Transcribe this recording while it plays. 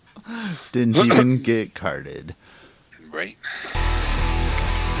Didn't even get carded. Right.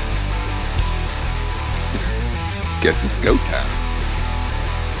 Guess it's go time.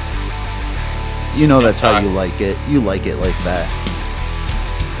 You know that's how you like it. You like it like that.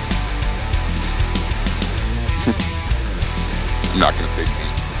 I'm not going to say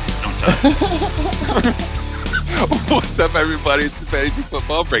taint. Don't touch. What's up, everybody? It's the Fantasy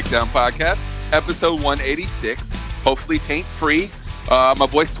Football Breakdown Podcast, episode 186. Hopefully taint-free. My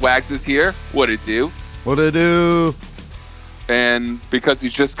boy Swags is here. What it do? What it do? And because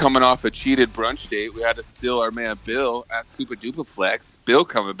he's just coming off a cheated brunch date, we had to steal our man Bill at Super Duper Flex. Bill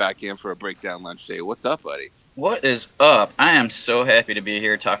coming back in for a breakdown lunch date. What's up, buddy? What is up? I am so happy to be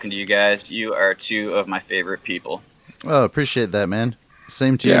here talking to you guys. You are two of my favorite people. Oh, appreciate that, man.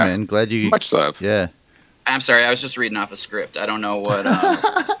 Same to you, man. Glad you... Much love. Yeah. I'm sorry, I was just reading off a script. I don't know what...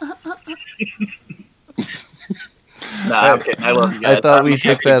 Nah, I'm kidding. I love you guys. I thought we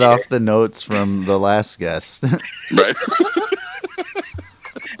took that off the notes from the last guest. Right.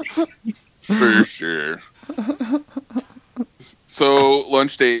 For sure. So,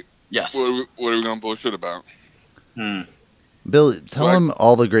 lunch date. Yes. What are we going to bullshit about? Bill, tell them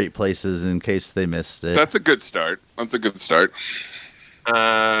all the great places in case they missed it. That's a good start. Since we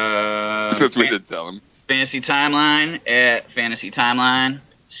did tell them. Fantasy Timeline at Fantasy Timeline.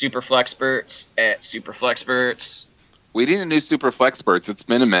 Super Flexperts at Super Flexperts. We need a new Super Flexperts. It's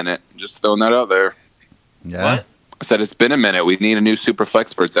been a minute. Just throwing that out there. Yeah. What? I said it's been a minute. We need a new Super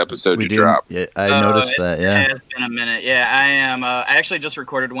Flexperts episode to drop. Yeah, I noticed that. Yeah. It has been a minute. Yeah, I am. I actually just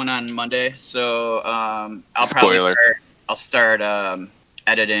recorded one on Monday, so I'll start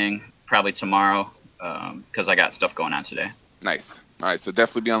editing probably tomorrow because I got stuff going on today. Nice. All right, so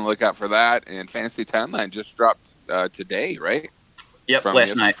definitely be on the lookout for that. And Fantasy Timeline just dropped today, right? Yep,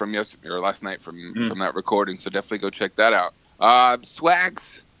 last night from that recording. So definitely go check that out.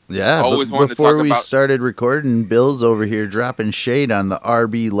 Swags. Yeah, before we started recording, Bill's over here dropping shade on the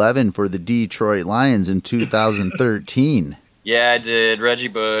RB11 for the Detroit Lions in 2013. Yeah, I did. Reggie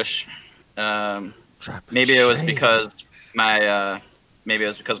Bush. Maybe it was because my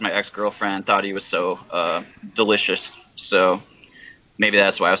ex-girlfriend thought he was so delicious. So maybe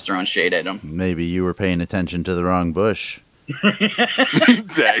that's why I was throwing shade at him. Maybe you were paying attention to the wrong bush.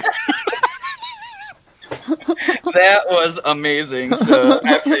 Dang. That was amazing. So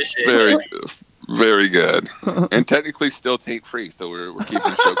I appreciate it. Very good. And technically still taint free, so we're keeping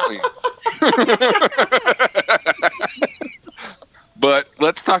the show clean. But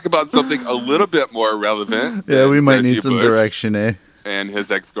let's talk about something a little bit more relevant. Yeah, we might need some Bush direction, eh? And his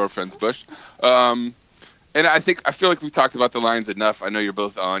ex-girlfriend's Bush. And I feel like we've talked about the Lions enough. I know you're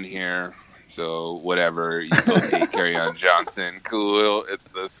both on here, so whatever. You both hate Kerryon Johnson. Cool. It's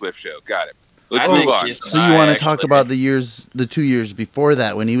the Swift Show. Got it. Let's move on. So you want to talk about the 2 years before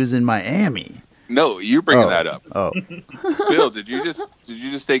that when he was in Miami? No, you're bringing that up. Oh, Bill, did you just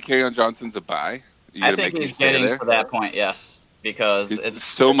say Kerryon Johnson's a buy? I think he's getting to that point, yes, because it's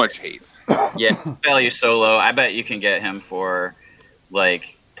so much hate. Yeah, value so low. I bet you can get him for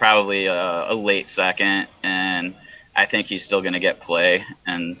probably a late second, and I think he's still going to get play,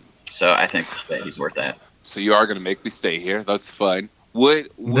 and so I think that he's worth that. So you are going to make me stay here. That's fine. What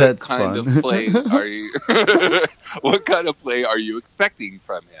kind of play are you? What kind of play are you expecting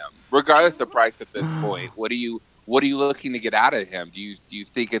from him, regardless of price at this point? What are you looking to get out of him? Do you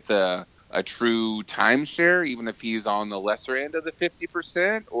think it's a true timeshare, even if he's on the lesser end of the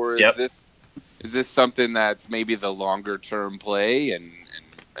 50%, or is this something that's maybe the longer term play, and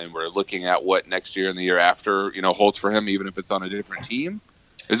we're looking at what next year and the year after holds for him, even if it's on a different team?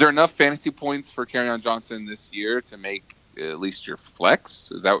 Is there enough fantasy points for Kerryon Johnson this year to make at least your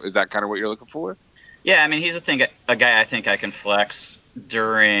flex? Is that kind of what you're looking for? Yeah, I mean, he's a guy I think I can flex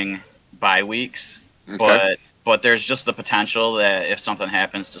during bye weeks, okay. but there's just the potential that if something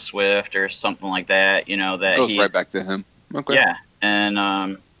happens to Swift or something like that, that goes right back to him. Okay. Yeah, and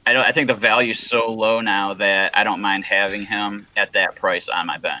I think the value's so low now that I don't mind having him at that price on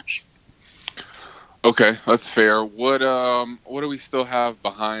my bench. Okay, that's fair. What do we still have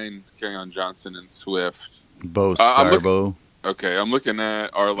behind Kerryon Johnson and Swift? Bo Scarborough. Okay, I'm looking at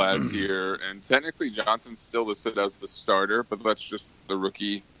our lads here, and technically Johnson's still listed as the starter, but that's just the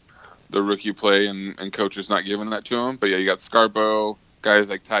rookie play, and coach is not giving that to him. But yeah, you got Scarborough, guys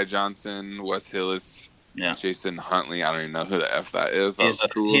like Ty Johnson, Wes Hillis, Jason Huntley. I don't even know who the F that is.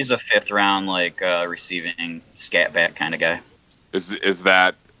 He's a fifth round receiving scat back kind of guy. Is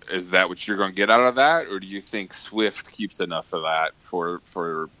that what you're going to get out of that, or do you think Swift keeps enough of that for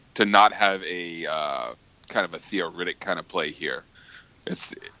to not have a kind of a theoretic kind of play here?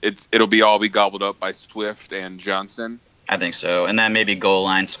 It'll be gobbled up by Swift and Johnson. I think so. And then maybe goal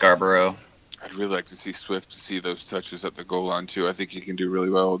line Scarborough. I'd really like to see Swift to see those touches at the goal line too. I think he can do really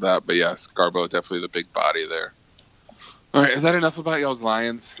well with that. But yeah, Scarborough definitely the big body there. All right, is that enough about y'all's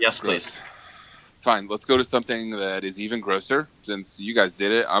Lions? Yes, please. Fine, let's go to something that is even grosser. Since you guys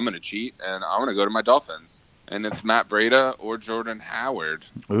did it, I'm going to cheat, and I want to go to my Dolphins. And it's Matt Breida or Jordan Howard.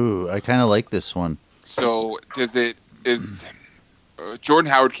 Ooh, I kind of like this one. So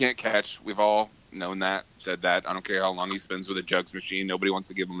Jordan Howard can't catch. We've all known that, said that. I don't care how long he spends with a jugs machine. Nobody wants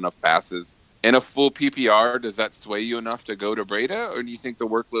to give him enough passes. In a full PPR, does that sway you enough to go to Breida, or do you think the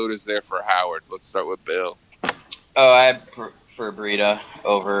workload is there for Howard? Let's start with Bill. Oh, I prefer Breida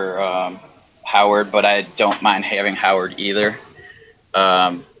over Howard, but I don't mind having Howard either.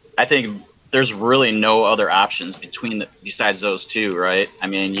 I think there's really no other options besides those two, right? I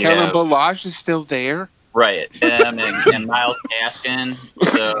mean, Kellen Ballage is still there. Right, and Myles Gaskin.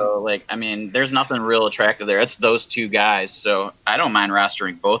 So, there's nothing real attractive there. It's those two guys. So I don't mind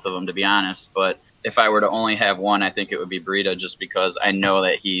rostering both of them, to be honest. But if I were to only have one, I think it would be Breida, just because I know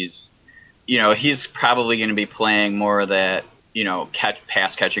that he's probably going to be playing more of that,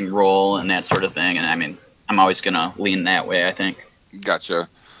 pass catching role and that sort of thing. And I'm always going to lean that way, I think. Gotcha.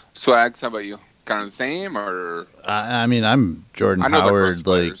 Swags, how about you? Kind of the same, or? I'm Jordan Howard,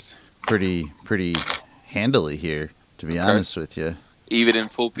 pretty handily here, to be honest with you. Even in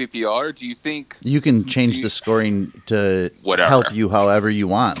full PPR, do you think you can change the scoring to help you however you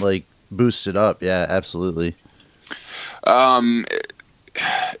want, like boost it up? Yeah, absolutely.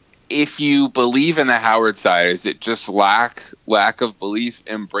 If you believe in the Howard side, is it just lack of belief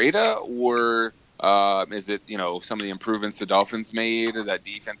in Breida, or is it some of the improvements the Dolphins made, or that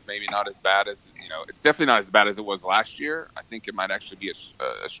defense maybe not as bad as it's definitely not as bad as it was last year. I think it might actually be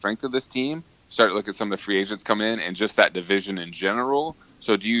a strength of this team. Start to look at some of the free agents come in and just that division in general.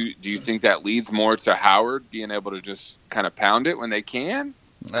 So do you think that leads more to Howard being able to just kind of pound it when they can?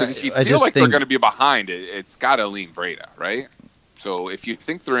 Because if you feel like they're going to be behind it, it's got to lean Breida, right? So if you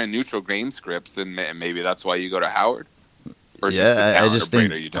think they're in neutral game scripts, then maybe that's why you go to Howard. Or I just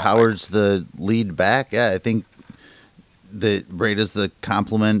think Howard's the lead back. Yeah, I think that Breida's the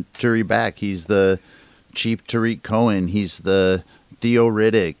complimentary back. He's the cheap Tariq Cohen. He's the Theo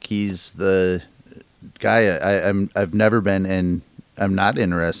Riddick. He's the guy I've never been and I'm not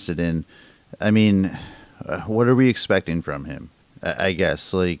interested in. What are we expecting from him? I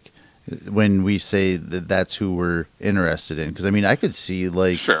guess when we say that's who we're interested in, because I could see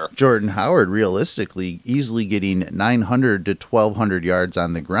Jordan Howard realistically easily getting 900 to 1,200 yards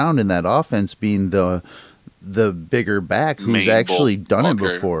on the ground in that offense, being the bigger back who's actually done it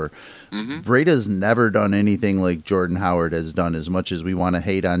before. Mm-hmm. Breida's never done anything like Jordan Howard has done, as much as we want to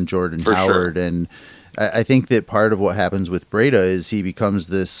hate on Jordan Howard. Sure. And I think that part of what happens with Breida is he becomes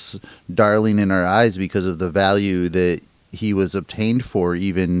this darling in our eyes because of the value that he was obtained for,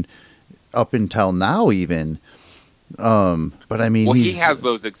 even up until now, even. But he has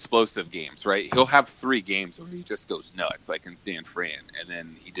those explosive games, right? He'll have 3 games where he just goes nuts, like in San Fran, and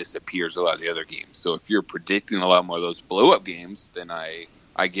then he disappears a lot of the other games. So if you're predicting a lot more of those blow-up games, then I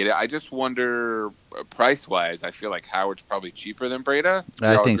get it. I just wonder, price-wise, I feel like Howard's probably cheaper than Breida.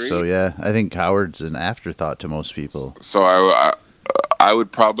 I think so, yeah. I think Howard's an afterthought to most people. So I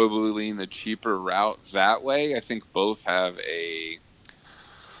would probably lean the cheaper route that way. I think both have a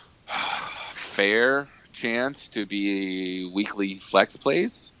fair chance to be weekly flex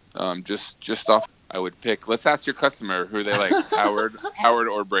plays. Just off, I would pick. Let's ask your customer who they like, Howard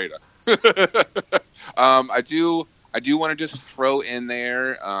or Breida. I do want to just throw in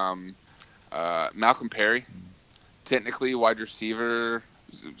there Malcolm Perry, technically wide receiver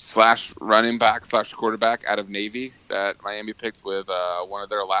 / running back / quarterback out of Navy that Miami picked with one of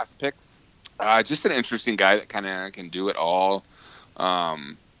their last picks. Just an interesting guy that kind of can do it all.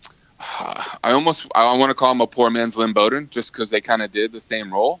 I want to call him a poor man's Lynn Bowden, just because they kind of did the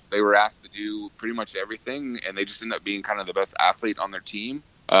same role. They were asked to do pretty much everything, and they just ended up being kind of the best athlete on their team,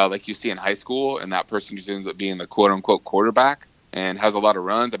 like you see in high school, and that person just ends up being the quote-unquote quarterback and has a lot of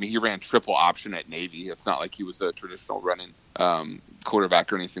runs. He ran triple option at Navy. It's not like he was a traditional running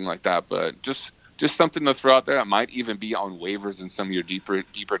quarterback or anything like that, but just something to throw out there. It might even be on waivers in some of your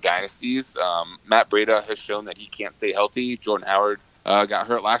deeper dynasties. Matt Breida has shown that he can't stay healthy. Jordan Howard got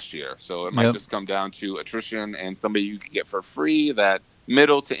hurt last year, so it might just come down to attrition and somebody you can get for free that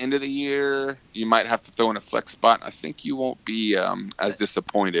middle to end of the year you might have to throw in a flex spot. I think you won't be as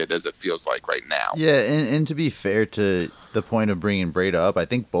disappointed as it feels like right now. Yeah, and to be fair to the point of bringing Breida up, I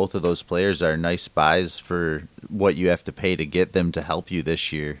think both of those players are nice buys for what you have to pay to get them to help you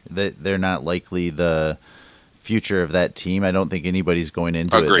this year. They're not likely the future of that team. I don't think anybody's going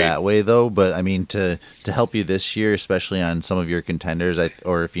into it that way, though. But I mean, to help you this year, especially on some of your contenders,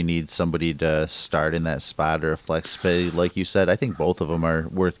 or if you need somebody to start in that spot or a flex play, like you said, I think both of them are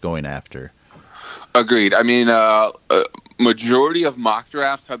worth going after. Agreed. I mean, majority of mock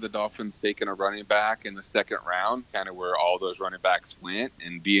drafts had the Dolphins taking a running back in the second round, kind of where all those running backs went,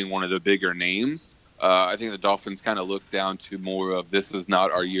 and being one of the bigger names. I think the Dolphins kind of look down to more of this is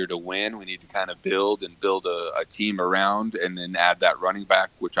not our year to win. We need to kind of build a team around and then add that running back,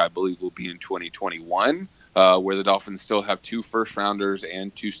 which I believe will be in 2021, where the Dolphins still have 2 first-rounders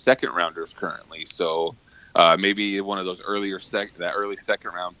and 2 second-rounders currently. So maybe one of those early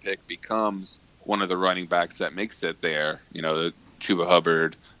second-round pick becomes one of the running backs that makes it there. You know, Chuba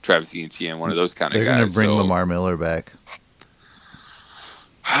Hubbard, Travis Etienne, one of those kind of guys. They're going to bring Lamar Miller back.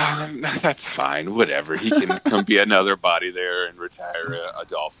 That's fine. Whatever. He can come be another body there and retire a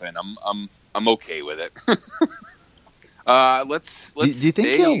Dolphin. I'm okay with it. Let's. Do you think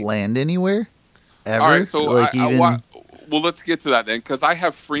he'll land anywhere? Ever? All right. So well, let's get to that then, because I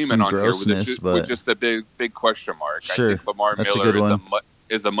have Freeman on here with just a big question mark. Sure. I think Lamar Miller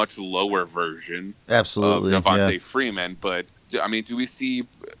is a much lower version. Absolutely. Of Devontae Freeman, but. I mean, do we see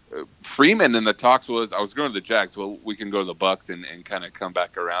Freeman in the talks? I was going to the Jags. Well, we can go to the Bucks and kind of come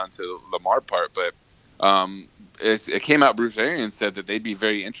back around to the Lamar part. But it came out, Bruce Arians said that they'd be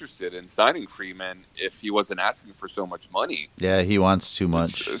very interested in signing Freeman if he wasn't asking for so much money. Yeah, he wants too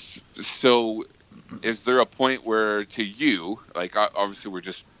much. So is there a point where, to you, like obviously we're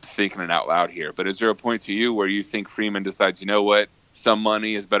just thinking it out loud here, but is there a point to you where you think Freeman decides, you know what? Some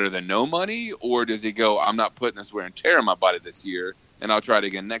money is better than no money, or does he go, I'm not putting this wear and tear on my body this year, and I'll try it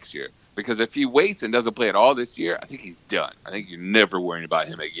again next year? Because if he waits and doesn't play at all this year, I think he's done. I think you're never worrying about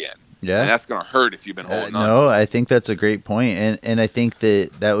him again. Yeah. And that's going to hurt if you've been holding on. No, I think that's a great point, and I think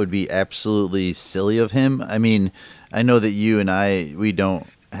that would be absolutely silly of him. I mean, I know that you and we don't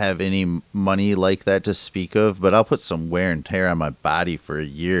have any money like that to speak of, but I'll put some wear and tear on my body for a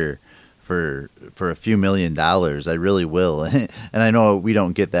year. For a few $1 million, I really will. And I know we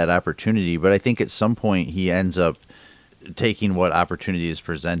don't get that opportunity, but I think at some point he ends up taking what opportunity is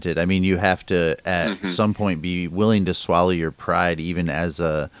presented. I mean, you have to at some point be willing to swallow your pride, even as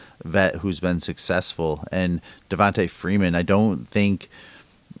a vet who's been successful. And Devontae Freeman, I don't think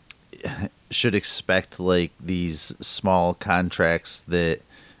should expect like these small contracts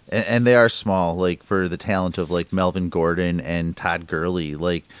and they are small, like for the talent of like Melvin Gordon and Todd Gurley.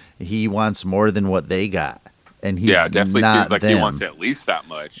 Like, he wants more than what they got, and he's definitely not seems like them. He wants at least that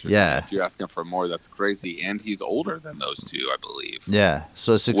much. Yeah, if you're asking for more, that's crazy, and he's older than those two, I believe. Yeah,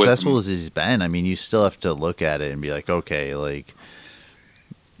 so successful as he's been, I mean, you still have to look at it and be like, okay, like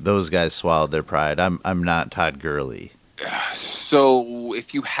those guys swallowed their pride. I'm not Todd Gurley. So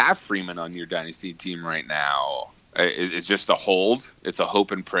if you have Freeman on your dynasty team right now, it's just a hold. It's a hope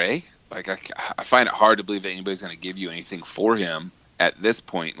and pray. Like I find it hard to believe that anybody's going to give you anything for him at this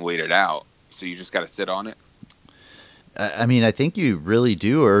point and wait it out. So you just got to sit on it. I mean, I think you really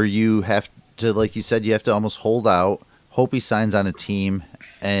do, or you have to, like you said, you have to almost hold out, hope he signs on a team,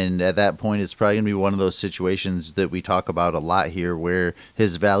 and at that point, it's probably going to be one of those situations that we talk about a lot here, where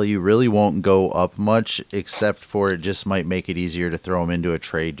his value really won't go up much, except for it just might make it easier to throw him into a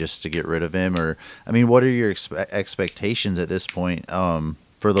trade just to get rid of him. Or, I mean, what are your expectations at this point?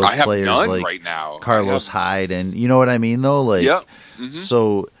 For those players like right now. Carlos Hyde, and you know what I mean, though? Like, yep.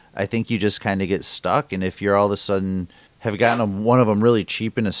 So I think you just kind of get stuck, and if you're all of a sudden have gotten one of them really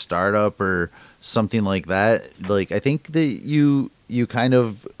cheap in a startup or something like that, like I think that you kind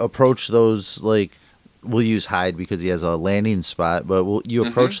of approach those, like, we'll use Hyde because he has a landing spot, but you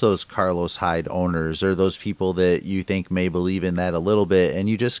approach those Carlos Hyde owners or those people that you think may believe in that a little bit, and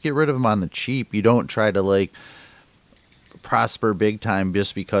you just get rid of them on the cheap. You don't try to like prosper big time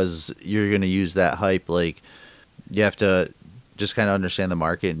just because you're going to use that hype. Like, you have to just kind of understand the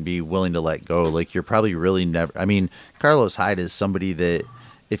market and be willing to let go. Like, you're probably really never, I mean, Carlos Hyde is somebody that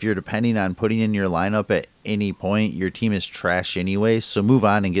if you're depending on putting in your lineup at any point, your team is trash anyway, so move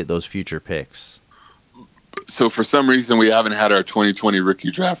on and get those future picks. So for some reason we haven't had our 2020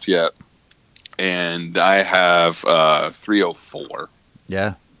 rookie draft yet, and I have 304.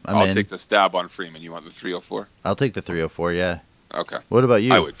 Yeah. I'll take the stab on Freeman. You want the 304? I'll take the 304, yeah. Okay. What about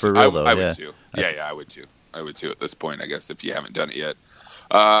you? I would for real, though. I would too. Yeah, I would too. I would too at this point, I guess, if you haven't done it yet.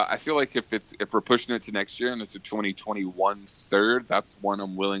 I feel like if we're pushing it to next year and it's a 2021 third, that's one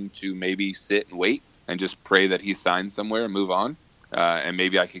I'm willing to maybe sit and wait and just pray that he signs somewhere and move on. And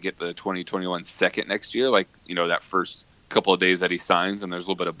maybe I could get the 2021 second next year, like, you know, that first couple of days that he signs and there's a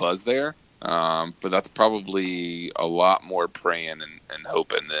little bit of buzz there. But that's probably a lot more praying and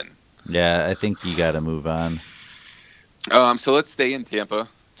hoping than. Yeah, I think you got to move on. So let's stay in Tampa.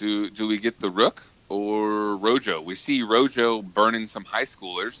 Do we get the Rook or Rojo? We see Rojo burning some high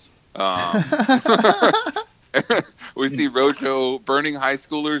schoolers. We see Rojo burning high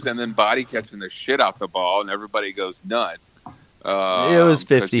schoolers and then body catching the shit out the ball, and everybody goes nuts. It was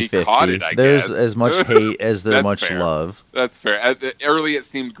 50-50. There's as much hate as there's much fair. love. That's fair. Early it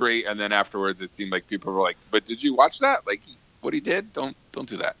seemed great, and then afterwards it seemed like people were like, "But did you watch that? Like what he did? Don't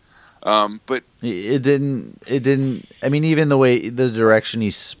do that." But it didn't. I mean, even the direction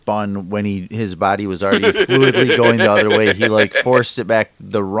he spun when his body was already fluidly going the other way, he like forced it back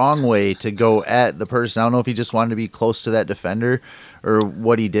the wrong way to go at the person. I don't know if he just wanted to be close to that defender or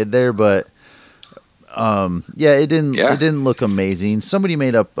what he did there, but it didn't look amazing. Somebody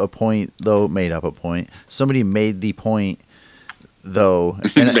made up a point. Somebody made the point though,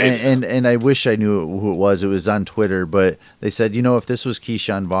 and I wish I knew who it was. It was on Twitter, but they said, if this was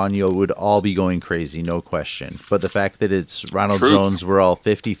Keyshawn Vaughn, you would all be going crazy, no question. But the fact that it's Ronald Jones, we're all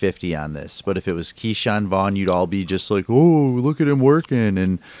 50-50 on this. But if it was Keyshawn Vaughn, you'd all be just like, oh, look at him working.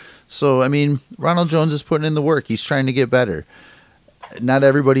 And so, I mean, Ronald Jones is putting in the work. He's trying to get better. Not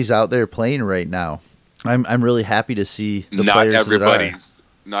everybody's out there playing right now. I'm really happy to see the players that are.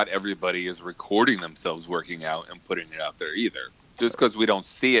 Not everybody is recording themselves working out and putting it out there either. Just because we don't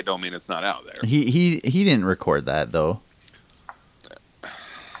see it, don't mean it's not out there. He didn't record that though.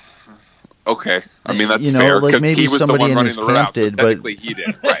 Okay, I mean that's fair because like maybe he was somebody the one in running his the camp route. did, So technically, he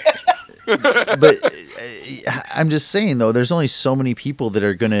did, right? But I'm just saying though, there's only so many people that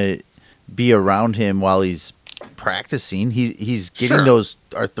are gonna be around him while he's practicing. He's getting those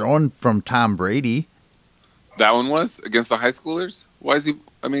are throwing from Tom Brady. That one was against the high schoolers. Why is he?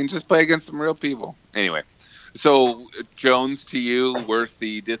 I mean, just play against some real people. Anyway. So, Jones, to you, worth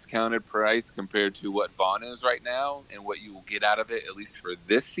the discounted price compared to what Vaughn is right now and what you will get out of it, at least for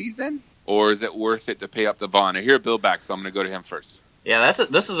this season? Or is it worth it to pay up the Vaughn? I hear Bill back, so I'm going to go to him first. Yeah,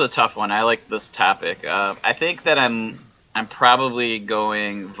 this is a tough one. I like this topic. I think that I'm probably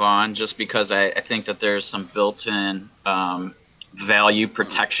going Vaughn just because I think that there's some built-in value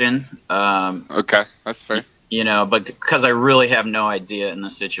protection. Okay, that's fair. But because I really have no idea in the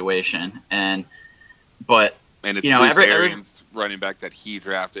situation. But it's Bruce Arians running back that he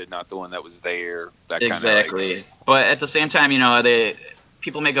drafted, not the one that was there. That exactly. Kind of but at the same time,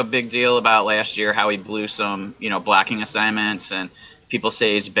 people make a big deal about last year how he blew some, blocking assignments, and people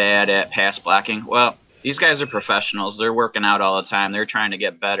say he's bad at pass blocking. Well, these guys are professionals. They're working out all the time. They're trying to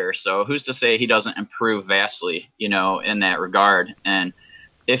get better. So who's to say he doesn't improve vastly, in that regard? And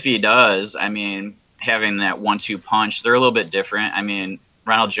if he does, I mean, having that 1-2 punch, they're a little bit different. I mean,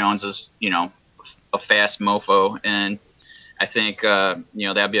 Ronald Jones is, a fast mofo, and I think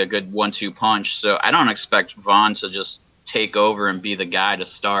that'd be a good 1-2 punch. So I don't expect Vaughn to just take over and be the guy to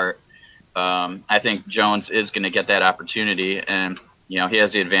start. I think Jones is going to get that opportunity, and he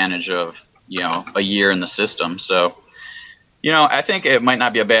has the advantage of a year in the system. So I think it might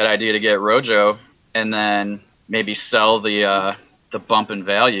not be a bad idea to get Rojo and then maybe sell the bump in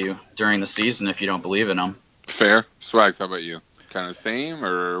value during the season if you don't believe in him. Fair. Swags, how about you? Kind of same,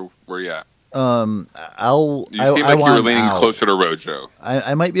 or where you at? You seem like you were leaning closer to Rojo.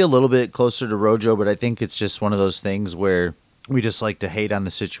 I might be a little bit closer to Rojo, but I think it's just one of those things where we just like to hate on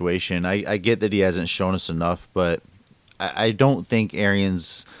the situation. I get that he hasn't shown us enough, but I don't think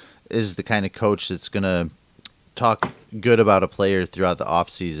Arians is the kind of coach that's going to talk good about a player throughout the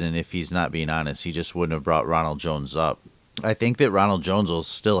offseason if he's not being honest. He just wouldn't have brought Ronald Jones up. I think that Ronald Jones will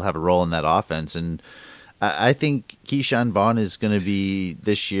still have a role in that offense, and I think Keyshawn Vaughn is going to be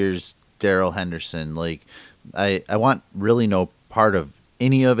this year's Darrell Henderson. Like, I want really no part of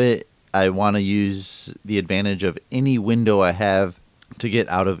any of it. I want to use the advantage of any window I have to get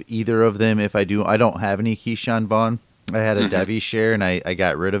out of either of them. If I don't have any Keyshawn Vaughn. I had a Devy share, and I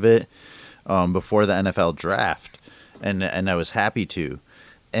got rid of it before the NFL draft, and I was happy to.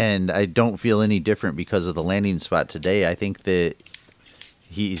 And I don't feel any different because of the landing spot today. I think that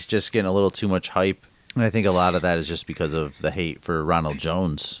he's just getting a little too much hype, and I think a lot of that is just because of the hate for Ronald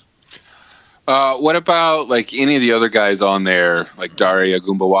Jones. What about like any of the other guys on there, like Dare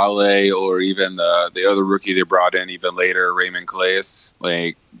Ogunbowale, or even the other rookie they brought in even later, Raymond Calais?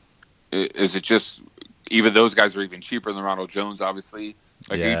 Like, is it just even those guys are even cheaper than Ronald Jones? Obviously,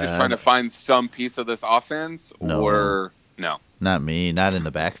 like, are you just trying to find some piece of this offense, or no? Not me. Not in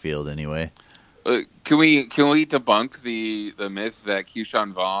the backfield, anyway. Can we debunk the myth that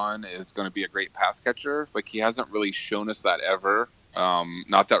Keyshawn Vaughn is going to be a great pass catcher? Like, he hasn't really shown us that ever.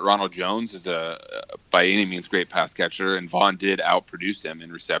 Not that Ronald Jones is by any means great pass catcher, and Vaughn did outproduce him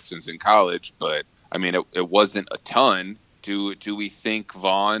in receptions in college, but I mean it wasn't a ton. Do we think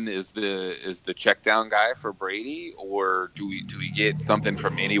Vaughn is the check down guy for Brady, or do we get something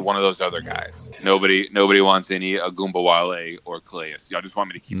from any one of those other guys? Nobody wants any Agumbawale or Calais. Y'all just want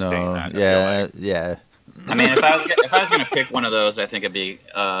me to keep saying that. Yeah. I mean, if I was gonna pick one of those, I think it'd be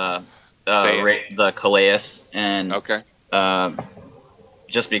the Calais, and okay.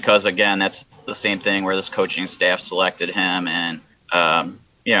 Just because, again, that's the same thing where this coaching staff selected him, and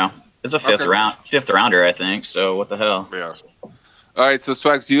it's a fifth rounder, I think. So what the hell? Yeah. All right. So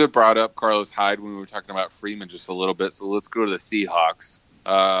Swags, you had brought up Carlos Hyde when we were talking about Freeman just a little bit. So let's go to the Seahawks.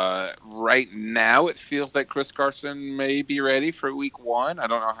 Right now, it feels like Chris Carson may be ready for Week 1. I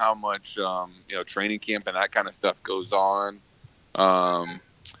don't know how much training camp and that kind of stuff goes on.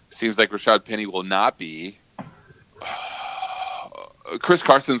 Seems like Rashad Penny will not be. Chris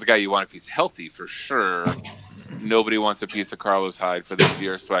Carson's the guy you want if he's healthy, for sure. Nobody wants a piece of Carlos Hyde for this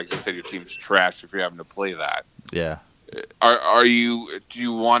year. So I just said your team's trash if you're having to play that. Yeah. Do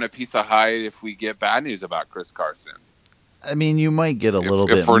you want a piece of Hyde if we get bad news about Chris Carson? I mean, you might get a little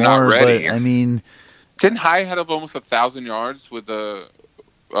bit we're more, not ready. But I mean, didn't Hyde have almost 1,000 yards with the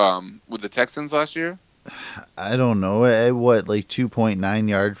Texans last year? I don't know. What, like 2.9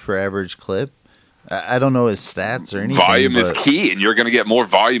 yard per average clip? I don't know his stats or anything. Volume is key, and you're going to get more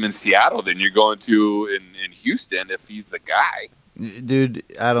volume in Seattle than you're going to in Houston if he's the guy. Dude,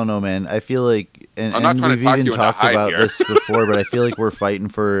 I don't know, man. I feel like, and we've even talked about this before, but I feel like we're fighting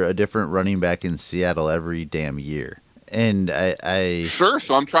for a different running back in Seattle every damn year. And I sure.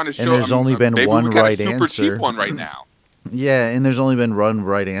 So I'm trying to show. And there's only been one right answer. Super cheap one right now. Yeah, and there's only been one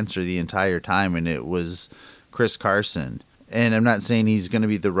right answer the entire time, and it was Chris Carson. And I'm not saying he's going to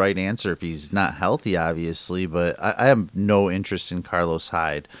be the right answer if he's not healthy, obviously, but I have no interest in Carlos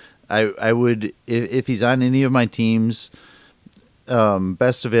Hyde. I would, if he's on any of my teams,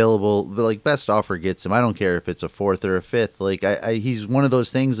 best available, like best offer gets him. I don't care if it's a fourth or a fifth. Like he's one of those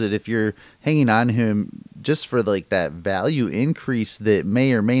things that if you're hanging on to him just for like that value increase that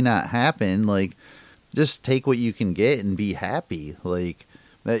may or may not happen, like just take what you can get and be happy. Like,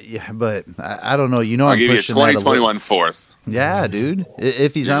 but I don't know. I'll give you a 2021 fourth. Yeah, dude.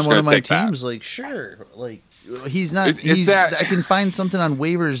 If he's on one of my teams, like sure, like he's not. I can find something on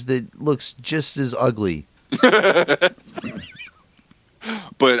waivers that looks just as ugly.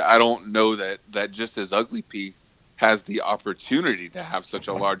 But I don't know that just as ugly piece has the opportunity to have such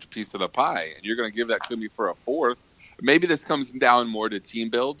a large piece of the pie, and you're going to give that to me for a fourth. Maybe this comes down more to team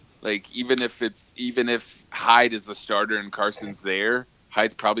build. Like even if Hyde is the starter and Carson's there,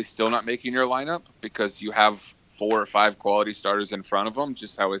 Hyde's probably still not making your lineup because you have 4 or 5 quality starters in front of him.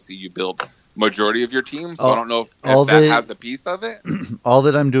 Just how I see you build majority of your team. So I don't know if that has a piece of it. All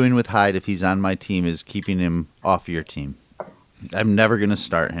that I'm doing with Hyde, if he's on my team, is keeping him off your team. I'm never going to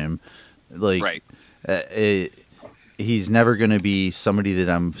start him. Like, right. He's never going to be somebody that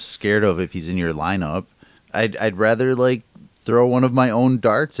I'm scared of if he's in your lineup. I'd rather like throw one of my own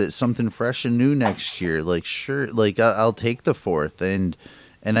darts at something fresh and new next year. Like, sure, like I'll take the fourth, and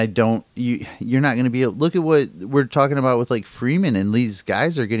I don't. You're not going to be able. Look at what we're talking about with like Freeman, and these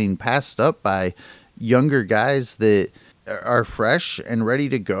guys are getting passed up by younger guys that are fresh and ready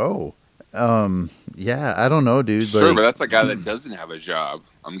to go. Yeah, I don't know, dude. Sure, but that's a guy that doesn't have a job.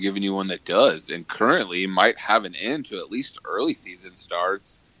 I'm giving you one that does, and currently might have an end to at least early season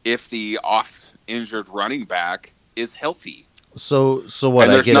starts if the oft-injured running back is healthy. So what?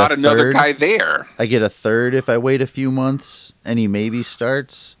 And there's not another guy there. I get a third if I wait a few months and he maybe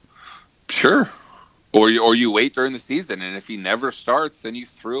starts. Sure, or you wait during the season, and if he never starts, then you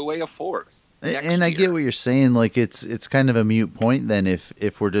threw away a fourth. And I get what you're saying. Like it's kind of a moot point then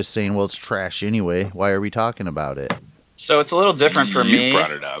if we're just saying, well, it's trash anyway. Why are we talking about it? So it's a little different for me. You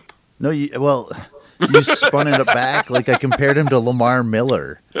brought it up. No, you spun it back. Like I compared him to Lamar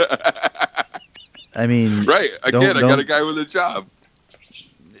Miller. I mean, right. Again, I got a guy with a job.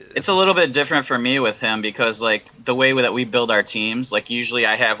 It's a little bit different for me with him because like the way that we build our teams, like usually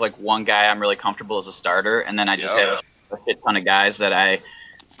I have like one guy I'm really comfortable as a starter, and then I just have a hit ton of guys that I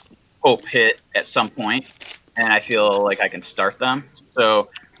hope hit at some point, and I feel like I can start them. So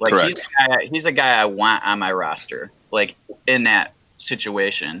like he's a guy I want on my roster, like in that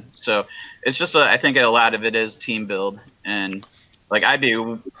situation. So it's just I think a lot of it is team build, and like I'd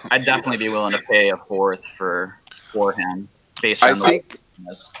definitely be willing to pay a fourth for him based on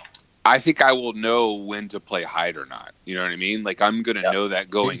I think I will know when to play Hyde or not. You know what I mean? Like I'm gonna know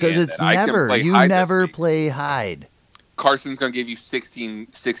that going because in. Because it's never you never play Hyde. Carson's going to give you 16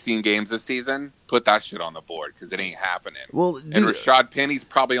 games this season, put that shit on the board because it ain't happening. Well, and Rashad Penny's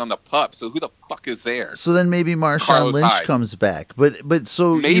probably on the pup, so who the fuck is there? So then maybe Marshawn Lynch Hyde comes back. But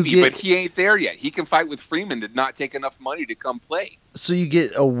so maybe, but he ain't there yet. He can fight with Freeman to not take enough money to come play. So you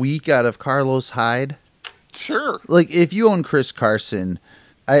get a week out of Carlos Hyde? Sure. Like, if you own Chris Carson,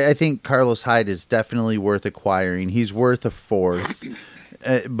 I think Carlos Hyde is definitely worth acquiring. He's worth a fourth.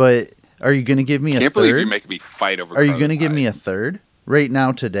 But are you going to give me a third? Can't believe you're making me fight over Are you going to give me a third right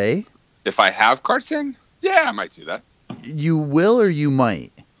now today? If I have Carson? Yeah, I might do that. You will or you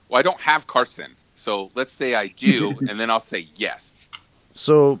might? Well, I don't have Carson. So let's say I do, and then I'll say yes.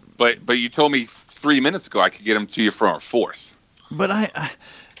 So, But you told me 3 minutes ago I could get him to you for our fourth. But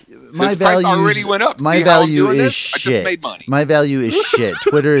my value already went up. My value is shit. I just made money. My value is shit.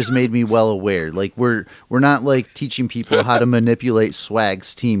 Twitter has made me well aware. Like we're not like teaching people how to manipulate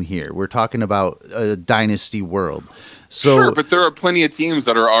Swag's team here. We're talking about a dynasty world. So, sure, but there are plenty of teams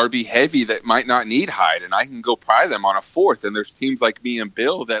that are RB heavy that might not need Hyde, and I can go pry them on a fourth. And there's teams like me and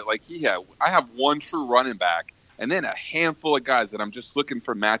Bill that I have one true running back, and then a handful of guys that I'm just looking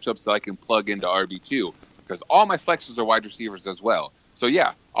for matchups that I can plug into RB2 because all my flexes are wide receivers as well. So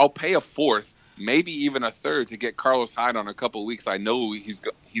yeah, I'll pay a fourth, maybe even a third to get Carlos Hyde on a couple of weeks. I know he's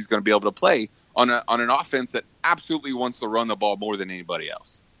going to be able to play on an offense that absolutely wants to run the ball more than anybody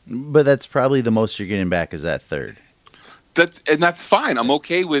else. But that's probably the most you're getting back is that third. That's fine. I'm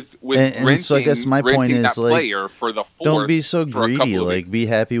okay with renting. So I guess my point is that player for the fourth. Don't be so greedy. Like be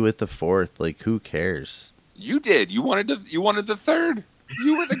happy with the fourth. Like who cares? You did. You wanted the third.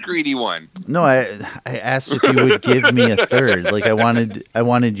 You were the greedy one. No, I asked if you would give me a third. Like I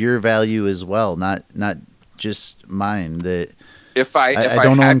wanted your value as well, not just mine. That if I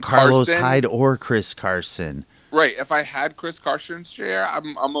don't own Carlos Carson, Hyde or Chris Carson. Right. If I had Chris Carson's share,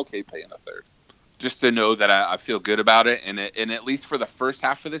 I'm okay paying a third, just to know that I feel good about it. And at least for the first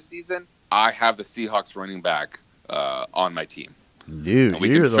half of the season, I have the Seahawks running back on my team. Dude,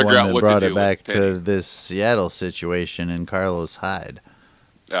 you're the one that brought it back to this Seattle situation and Carlos Hyde.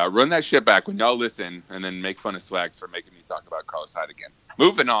 Run that shit back when y'all listen, and then make fun of Swags for making me talk about Carlos Hyde again.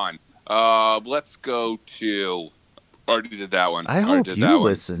 Moving on. Let's go to. Already did that one. I hope you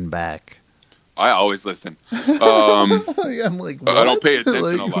listen back. I always listen. I'm like, what? I don't pay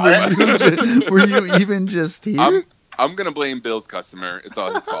attention a lot. Were you even just here? I'm gonna blame Bill's customer. It's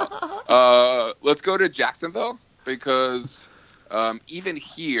all his fault. Let's go to Jacksonville because even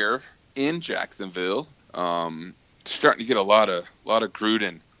here in Jacksonville. Starting to get a lot of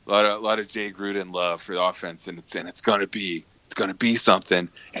Gruden, a lot of Jay Gruden love for the offense, and it's gonna be something.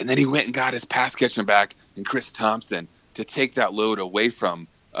 And then he went and got his pass catching back and Chris Thompson to take that load away from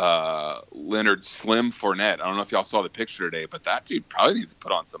Leonard Slim Fournette. I don't know if y'all saw the picture today, but that dude probably needs to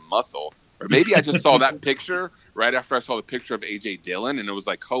put on some muscle. Or maybe I just saw that picture right after I saw the picture of AJ Dillon, and it was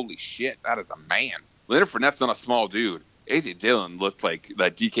like, holy shit, that is a man. Leonard Fournette's not a small dude. AJ Dillon looked like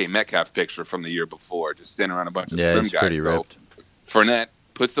that DK Metcalf picture from the year before, just standing around a bunch of slim guys. Pretty ripped. Fournette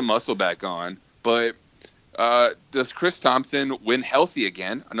put some muscle back on, but does Chris Thompson, when healthy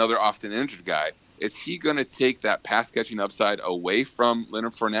again, another often injured guy, is he going to take that pass catching upside away from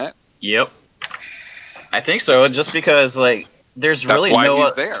Leonard Fournette? Yep, I think so. Just because there's really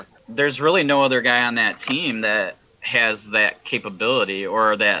no other guy on that team that has that capability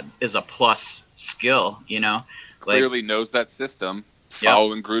or that is a plus skill. Clearly knows that system,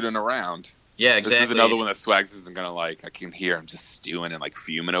 following Gruden around. Yeah, exactly. This is another one that Swags isn't going to like. I can hear him just stewing and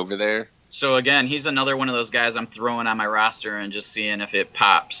fuming over there. So again, he's another one of those guys I'm throwing on my roster and just seeing if it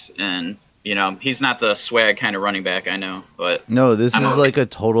pops. And, he's not the Swag kind of running back, I know. But no, this is like a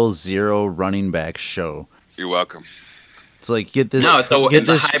total zero running back show. You're welcome. It's like, get this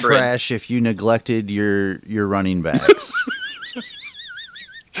trash if you neglected your running backs.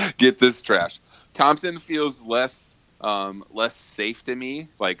 Get this trash. Thompson feels less safe to me.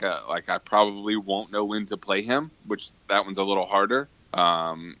 Like I probably won't know when to play him, which that one's a little harder.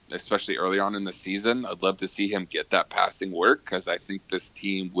 Especially early on in the season. I'd love to see him get that passing work because I think this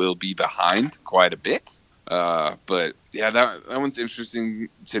team will be behind quite a bit. But yeah, that one's interesting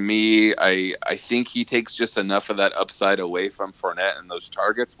to me. I think he takes just enough of that upside away from Fournette and those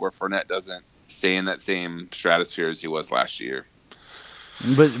targets where Fournette doesn't stay in that same stratosphere as he was last year.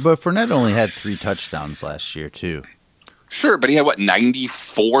 But Fournette only had 3 touchdowns last year too. Sure, but he had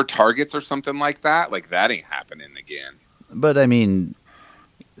 94 targets or something like that. Like that ain't happening again. But I mean,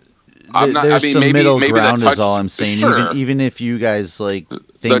 there's some middle ground is all I'm saying. Sure. Even if you guys think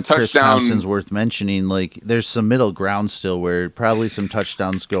Chris Thompson's worth mentioning, there's some middle ground still where probably some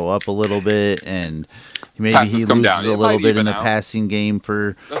touchdowns go up a little bit, and maybe he loses a little bit in the passing game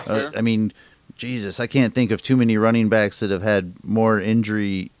for. That's fair. I mean, Jesus, I can't think of too many running backs that have had more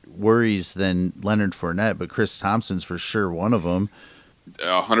injury worries than Leonard Fournette, but Chris Thompson's for sure one of them.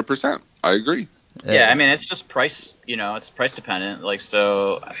 100%. I agree. Yeah, I mean, it's just price. It's price dependent. Like,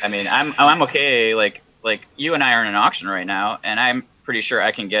 so, I mean, I'm okay. Like you and I are in an auction right now, and I'm pretty sure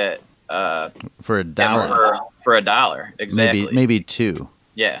I can get for $1. For $1, exactly. Maybe $2.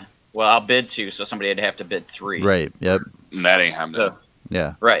 Yeah. Well, I'll bid $2, so somebody would have to bid $3. Right. Yep. That ain't happening. So,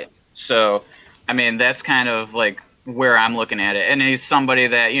 yeah. Right. So, I mean, that's kind of like where I'm looking at it. And he's somebody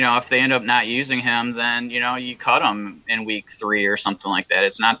that, if they end up not using him, then, you cut him in week 3 or something like that.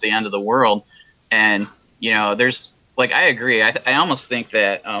 It's not the end of the world. And, there's, like, I agree. I almost think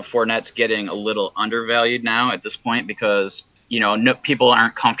that Fournette's getting a little undervalued now at this point because, people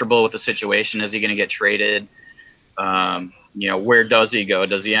aren't comfortable with the situation. Is he going to get traded? Where does he go?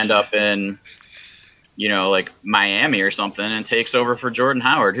 Does he end up in, like Miami or something and takes over for Jordan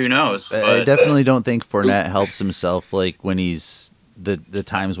Howard? Who knows? I definitely don't think Fournette helps himself like when he's the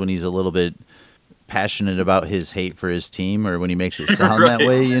times when he's a little bit passionate about his hate for his team or when he makes it sound right. that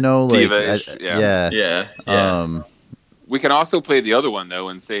way, like Yeah. We can also play the other one though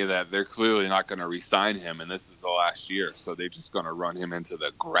and say that they're clearly not going to re-sign him and this is the last year, so they're just going to run him into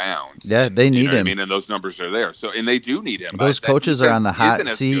the ground. Yeah, they need him. I mean, and those numbers are there. So, and they do need him. Those coaches are on the hot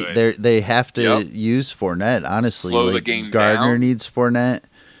seat. They have to use Fournette. Honestly, slow the game Gardner down. Needs Fournette.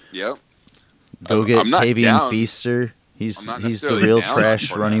 Yep. Go get Tavian Feaster. He's the real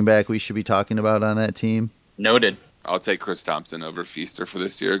trash running back we should be talking about on that team. Noted. I'll take Chris Thompson over Feaster for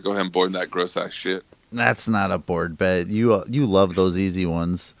this year. Go ahead and board that gross ass shit. That's not a board bet. You love those easy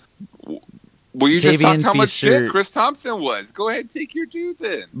ones. Well, you just talked how much shit Chris Thompson was. Go ahead and take your dude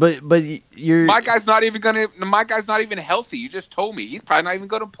then. But you're my guy's not even healthy. You just told me he's probably not even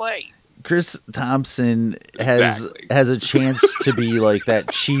going to play. Chris Thompson has a chance to be like that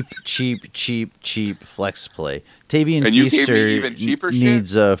cheap flex play. Tavian Feaster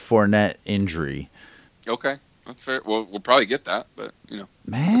needs a Fournette injury. Okay. That's fair. Well, we'll probably get that, but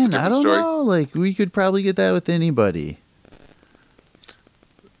man, I don't know. Like we could probably get that with anybody.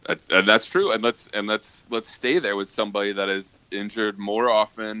 That's true, and let's stay there with somebody that is injured more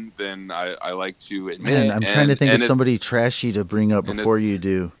often than I like to admit. Man, I'm trying to think of somebody trashy to bring up before you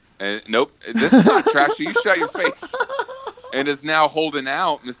do. Nope, this is not trashy. You shut your face. And is now holding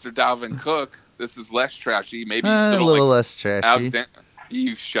out, Mr. Dalvin Cook. This is less trashy, maybe a little less trashy.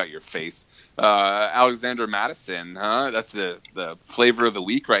 You shut your face. Alexander Mattison, huh? That's the flavor of the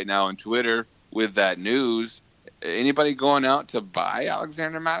week right now on Twitter with that news. Anybody going out to buy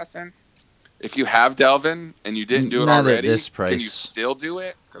Alexander Mattison? If you have Dalvin and you didn't do it not already, at this price. Can you still do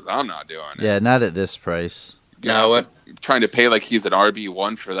it? Because I'm not doing it. Yeah, not at this price. Trying to pay like he's an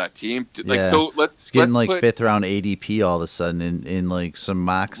RB1 for that team. So it's getting like 5th round ADP all of a sudden in like some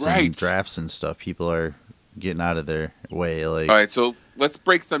mocks and drafts and stuff. People are getting out of their way. Like, all right, so let's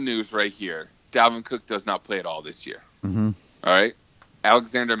break some news right here. Dalvin Cook does not play at all this year. Mm-hmm. All right,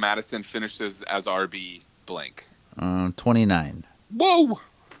 Alexander Mattison finishes as RB blank. 29. Whoa,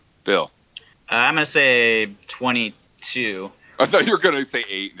 Bill. I'm gonna say 22. I thought you were going to say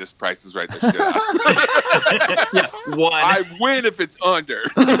 8. This price is right the shit out. Yeah, 1. I win if it's under.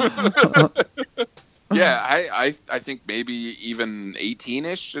 Yeah, I think maybe even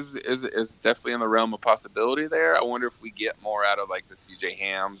 18-ish is definitely in the realm of possibility there. I wonder if we get more out of like the CJ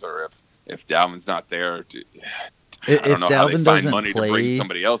Hams or if Dalvin's not there. I don't know how they find money to bring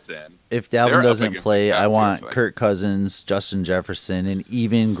somebody else in. If Dalvin doesn't play, I want Kirk Cousins, Justin Jefferson, and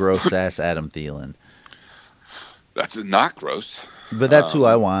even gross-ass Adam Thielen. That's not gross. But that's who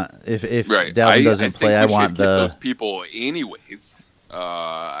I want. If Dalvin doesn't play, I want those people anyways.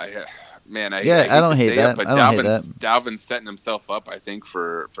 I don't hate that. But Dalvin's setting himself up, I think,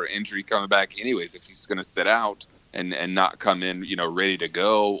 for injury coming back anyways. If he's going to sit out and not come in, ready to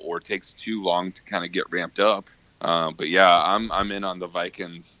go, or takes too long to kind of get ramped up. But yeah, I'm in on the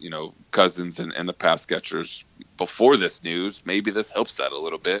Vikings, Cousins and the pass catchers before this news. Maybe this helps that a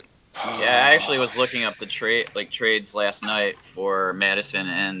little bit. Yeah, I actually was looking up the trades last night for Madison,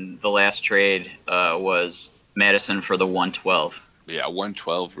 and the last trade was Madison for the 112. Yeah,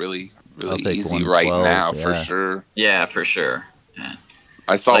 112 really easy right now for sure. Yeah, for sure. Yeah.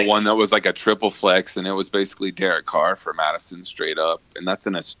 I saw one that was like a triple flex, and it was basically Derek Carr for Madison straight up, and that's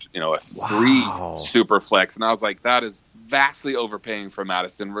in a 3 super flex, and I was like, that is vastly overpaying for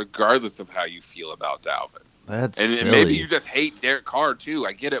Madison, regardless of how you feel about Dalvin. That's and silly. Maybe you just hate Derek Carr too.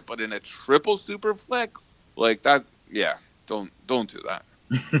 I get it, but in a triple super flex like that, yeah, don't do that.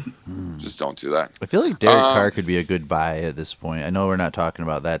 Just don't do that. I feel like Derek Carr could be a good buy at this point. I know we're not talking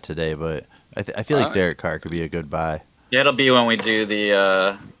about that today, but I feel like Derek Carr could be a good buy. Yeah, it'll be when we do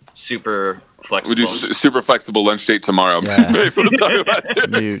the super flexible. We'll do super flexible lunch date tomorrow. Yeah. We'll talk about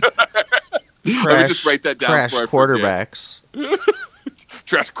it. Let me just write that down. Trash quarterbacks.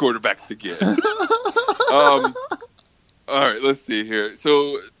 Trash quarterbacks again. All right, let's see here.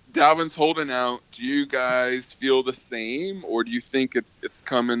 So Dalvin's holding out. Do you guys feel the same, or do you think it's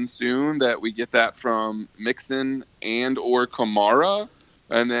coming soon that we get that from Mixon and or Kamara?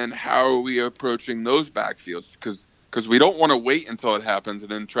 And then how are we approaching those backfields? Because we don't want to wait until it happens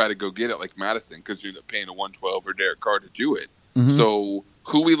and then try to go get it like Madison, because you're paying a 112 or Derek Carr to do it. Mm-hmm. So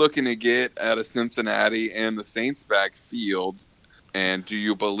who are we looking to get out of Cincinnati and the Saints backfield? And do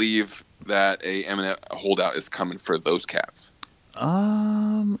you believe that a imminent holdout is coming for those cats? So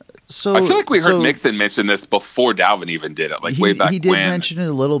I feel like we heard Mixon mention this before Dalvin even did it, way back when. He did mention it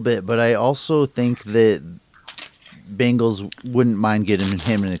a little bit, but I also think that Bengals wouldn't mind getting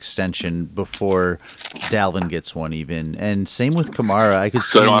him an extension before Dalvin gets one even. And same with Kamara. I could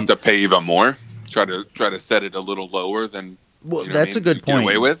see. So I don't have to pay even more? Try to set it a little lower than... Well, that's a good point. Get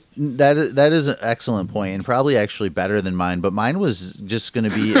away with? That is an excellent point, and probably actually better than mine. But mine was just going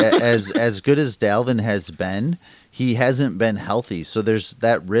to be as good as Dalvin has been. He hasn't been healthy, so there's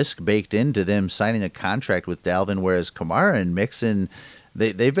that risk baked into them signing a contract with Dalvin. Whereas Kamara and Mixon,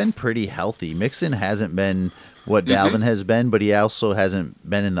 they've been pretty healthy. Mixon hasn't been what Dalvin has been, but he also hasn't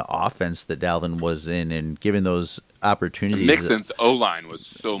been in the offense that Dalvin was in, and given those opportunities. Mixon's O-line was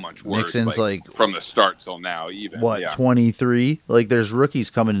so much worse. Mixon's like from the start till now, even 23. Like there's rookies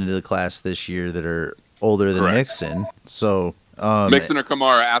coming into the class this year that are older than Mixon. So Mixon or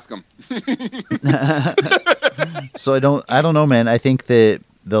Kamara, ask them. So I don't know, man. I think that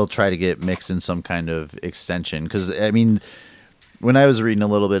they'll try to get Mixon some kind of extension, because I mean, when I was reading a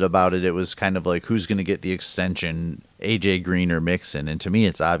little bit about it, it was kind of like, who's going to get the extension, AJ Green or Mixon? And to me,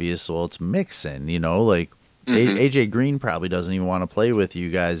 it's obvious. Well, it's Mixon. Like. AJ Green probably doesn't even want to play with you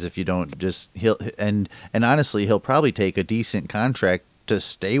guys if you don't and honestly, he'll probably take a decent contract to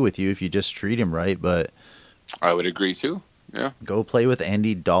stay with you if you just treat him right. But I would agree too. Yeah, go play with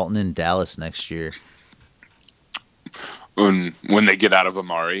Andy Dalton in Dallas next year. When they get out of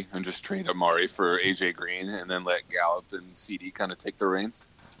Amari and just trade Amari for AJ Green and then let Gallup and CD kind of take the reins.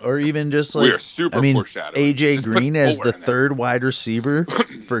 Or even just like, we are super foreshadowing. AJ just Green as the third wide receiver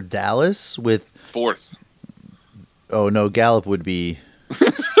for Dallas with fourth. Oh, no, Gallup would be...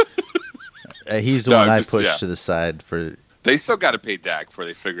 he's the one I pushed to the side for... They still got to pay Dak before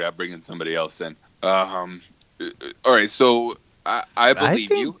they figure out bringing somebody else in. All right, so I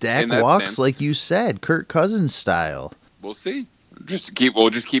believe you. Dak walks sense. Like you said, Kirk Cousins style. We'll see. We'll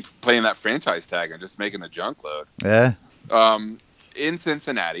just keep playing that franchise tag and just making a junk load. Yeah. In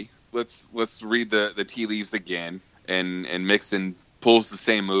Cincinnati, let's read the tea leaves again, and Mixon pulls the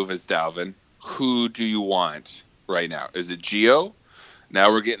same move as Dalvin. Who do you want right now? Is it Gio?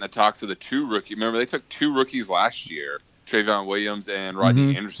 Now we're getting the talks of the two rookies. Remember, they took two rookies last year, Trayvon Williams and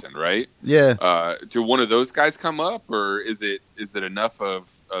Rodney Anderson, right? Yeah. Do one of those guys come up, or is it enough of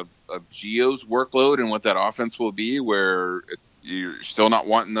Gio's workload and what that offense will be where you're still not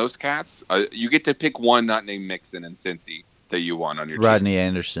wanting those cats? You get to pick one not named Mixon and Cincy that you want on your team. Rodney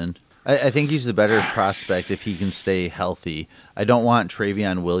Anderson. I think he's the better prospect if he can stay healthy. I don't want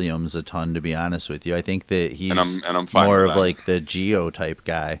Trayvon Williams a ton, to be honest with you. I think that he's I'm fine more with of that. Like the Gio type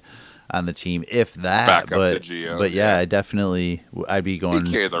guy on the team, if that. Back up to Gio. But yeah, I'd be going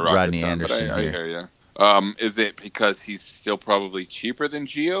Rodney Anderson. I hear you. Is it because he's still probably cheaper than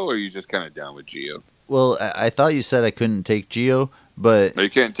Gio, or are you just kind of down with Gio? Well, I thought you said I couldn't take Gio, but... No,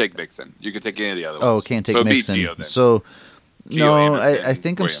 you can't take Mixon. You can take any of the other ones. Oh, can't take Mixon. Gio, then. So... Gio, I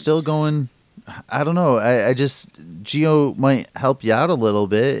think Williams. I'm still going. I don't know. I just Gio might help you out a little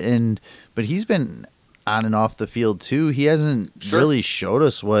bit, but he's been on and off the field too. He hasn't really showed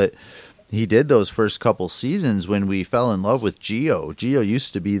us what he did those first couple seasons when we fell in love with Gio. Gio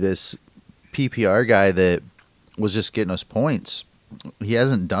used to be this PPR guy that was just getting us points. He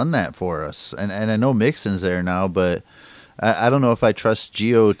hasn't done that for us, and I know Mixon's there now, but I don't know if I trust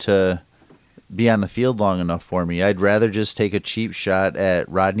Gio to be on the field long enough for me. I'd rather just take a cheap shot at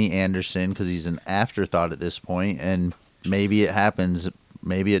Rodney Anderson because he's an afterthought at this point, and maybe it happens,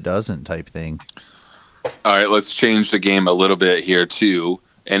 maybe it doesn't type thing. All right, let's change the game a little bit here too.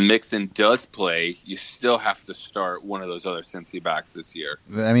 And Mixon does play. You still have to start one of those other Cincy backs this year.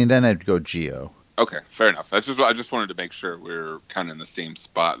 I mean, then I'd go Gio. Okay, fair enough. I just wanted to make sure we're kind of in the same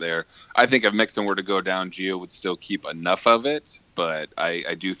spot there. I think if Mixon were to go down, Gio would still keep enough of it, but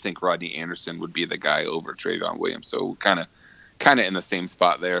I do think Rodney Anderson would be the guy over Trayvon Williams. So kind of in the same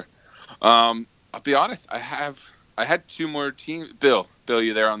spot there. I'll be honest. I had two more teams. Bill,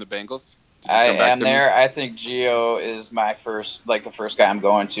 you there on the Bengals? I am there. I think Gio is the first guy I'm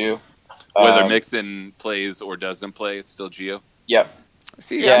going to. Whether Mixon plays or doesn't play, it's still Gio. Yep.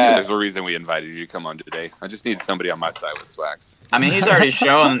 See, yeah. I mean, there's a reason we invited you to come on today. I just need somebody on my side with Swags. I mean, he's already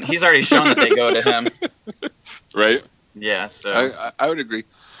shown that they go to him. Right? Yeah. So I would agree.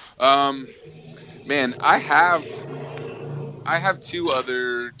 Man, I have 2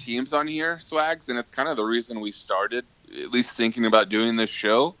 other teams on here, Swags, and it's kind of the reason we started at least thinking about doing this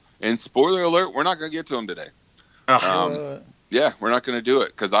show. And spoiler alert, we're not going to get to them today. Yeah, we're not going to do it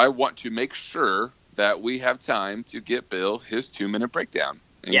because I want to make sure that we have time to get Bill his 2-minute breakdown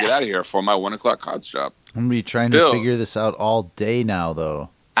and get out of here for my 1 o'clock Cods drop. I'm going to be trying to figure this out all day now, though.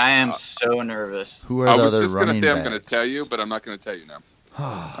 I am so nervous. Who are the other running backs? I was just going to say I'm going to tell you, but I'm not going to tell you now.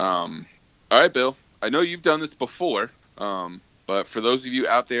 All right, Bill. I know you've done this before, but for those of you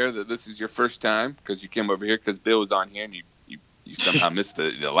out there that this is your first time because you came over here because Bill was on here and you somehow missed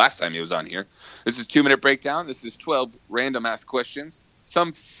the last time he was on here. This is a 2-minute breakdown. This is 12 random ass questions.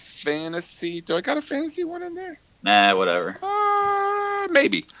 Some fantasy. Do I got a fantasy one in there? Nah, whatever.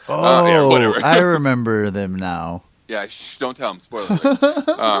 Maybe. Yeah, whatever. I remember them now. Yeah, don't tell them. Spoiler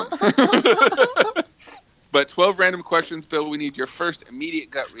alert. But 12 random questions, Bill. We need your first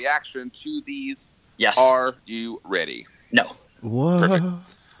immediate gut reaction to these. Yes. Are you ready? No. What? Perfect.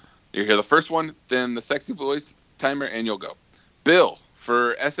 You hear the first one, then the sexy voice timer, and you'll go. Bill,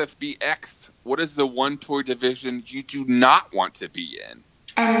 for SFBX, what is the one toy division you do not want to be in?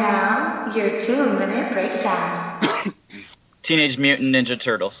 And now, your 2-minute breakdown. Teenage Mutant Ninja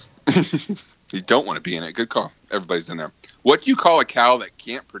Turtles. You don't want to be in it. Good call. Everybody's in there. What do you call a cow that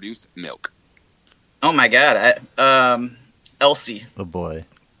can't produce milk? Oh, my God. Elsie. Oh, boy.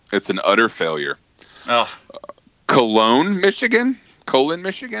 It's an utter failure. Oh. Cologne, Michigan? Colon,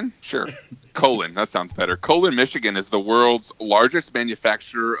 Michigan? Sure. Colon. That sounds better. Colon, Michigan is the world's largest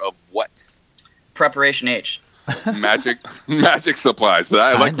manufacturer of what? Preparation H. Magic supplies. But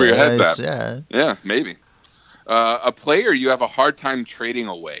I like where your head's at. Yeah, maybe. A player you have a hard time trading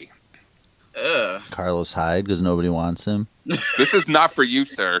away. Carlos Hyde, because nobody wants him. This is not for you,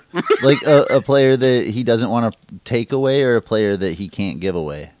 sir. Like a player that he doesn't want to take away, or a player that he can't give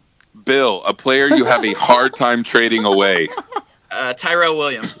away? Bill, a player you have a hard time trading away. Tyrell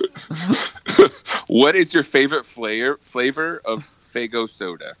Williams. What is your favorite flavor of Faygo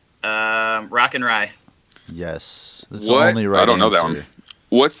soda? Rock and Rye. Yes. That's the only right I don't know answer. that one.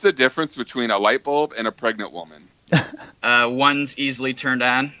 What's the difference between a light bulb and a pregnant woman? One's easily turned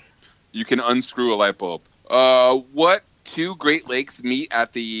on. You can unscrew a light bulb. What 2 Great Lakes meet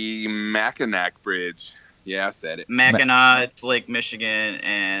at the Mackinac Bridge? Yeah, I said it. Mackinac, it's Lake Michigan,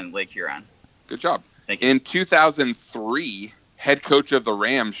 and Lake Huron. Good job. Thank you. In 2003, head coach of the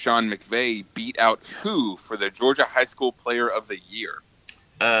Rams, Sean McVay, beat out who for the Georgia High School Player of the Year?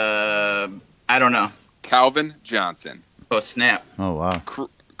 I don't know. Calvin Johnson. Oh, snap. Oh, wow.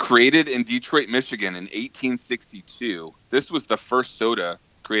 Created in Detroit, Michigan in 1862, this was the first soda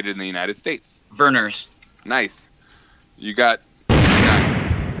created in the United States. Verner's. Nice. You got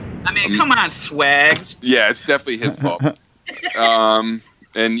 9. I mean, come on, Swags. Yeah, it's definitely his fault.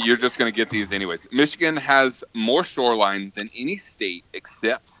 And you're just going to get these anyways. Michigan has more shoreline than any state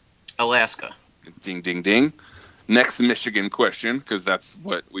except Alaska. Ding, ding, ding. Next Michigan question, because that's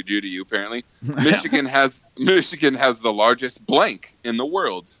what we do to you, apparently. Michigan has the largest blank in the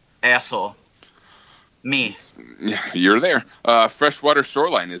world. Asshole. Me. You're there. Freshwater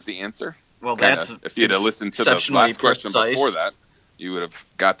shoreline is the answer. Well, that's if you had listened to the last question before that, you would have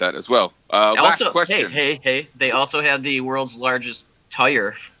got that as well. Last question. Hey. They also had the world's largest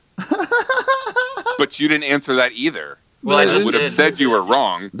tire. But you didn't answer that either. Well, I would have said you were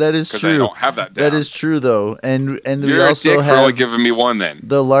wrong. That is true. I don't have that down. That is true, though. And You're we also a dick have for only giving me one. Then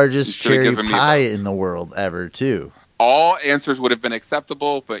the largest cherry pie in the world ever, too. All answers would have been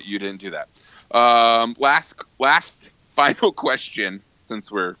acceptable, but you didn't do that. Last final question,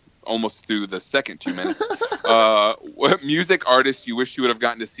 since we're almost through the second 2 minutes. What music artist you wish you would have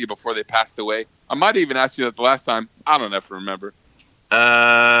gotten to see before they passed away? I might even ask you that the last time. I don't ever remember.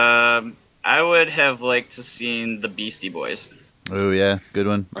 I would have liked to seen the Beastie Boys. Oh, yeah. Good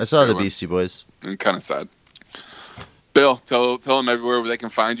one. I saw the Beastie Boys. I'm kind of sad. Bill, tell them everywhere where they can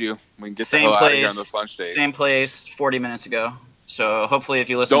find you. We can get the hell out of here on this lunch date. Same place 40 minutes ago. So hopefully if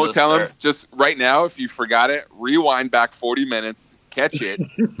you listen to this... Don't tell them. Just right now, if you forgot it, rewind back 40 minutes, catch it,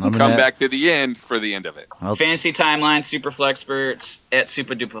 come back to the end for the end of it. Fantasy Timeline, Superflexperts at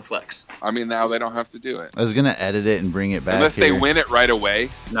SuperDuperFlex. I mean, now they don't have to do it. I was going to edit it and bring it back unless they win it right away.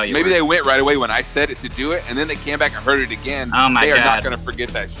 No, Maybe they went right away when I said it to do it, and then they came back and heard it again. Oh, my God. They are not going to forget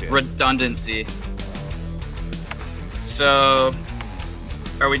that shit. Redundancy. So,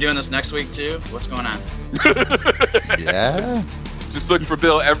 are we doing this next week, too? What's going on? Yeah. Just look for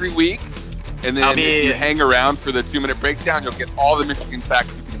Bill every week And then if you hang around for the 2-minute breakdown, you'll get all the Michigan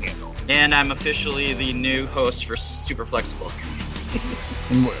facts you can handle. And I'm officially the new host for Super Flexible.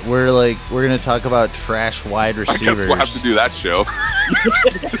 And we're going to talk about trash wide receivers. I guess we'll have to do that show.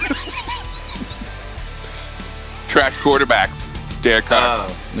 Trash quarterbacks. Derek Carr.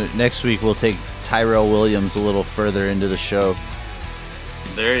 Next week we'll take Tyrell Williams a little further into the show.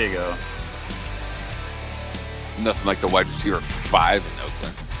 There you go. Nothing like the wide receiver 5 in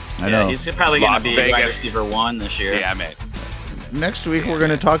Oakland. I know. He's probably going to be wide receiver 1 this year. Damn it. Next week, we're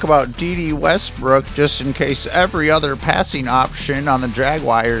going to talk about D.D. Westbrook, just in case every other passing option on the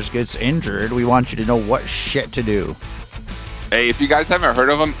Jaguars gets injured. We want you to know what shit to do. Hey, if you guys haven't heard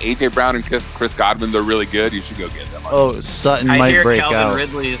of them, A.J. Brown and Chris Godwin, they're really good. You should go get them. Oh, Sutton might break out. I hear Calvin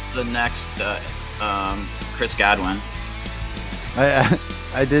Ridley is the next Chris Godwin.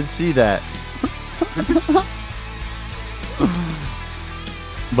 I did see that.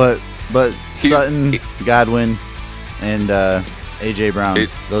 but Sutton, Godwin, and A.J. Brown,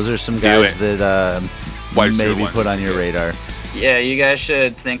 those are some guys that maybe put on your radar. Yeah, you guys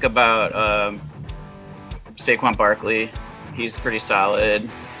should think about Saquon Barkley. He's pretty solid.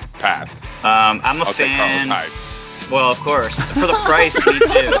 Pass. I'm a fan. Take Carlos Hyde. Well, of course. For the price, me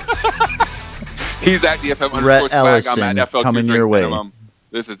too. He's at DFF Rhett _swag. I'm Ellison at FL coming your way.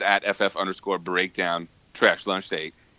 This is at FF _breakdown. Trash lunch date.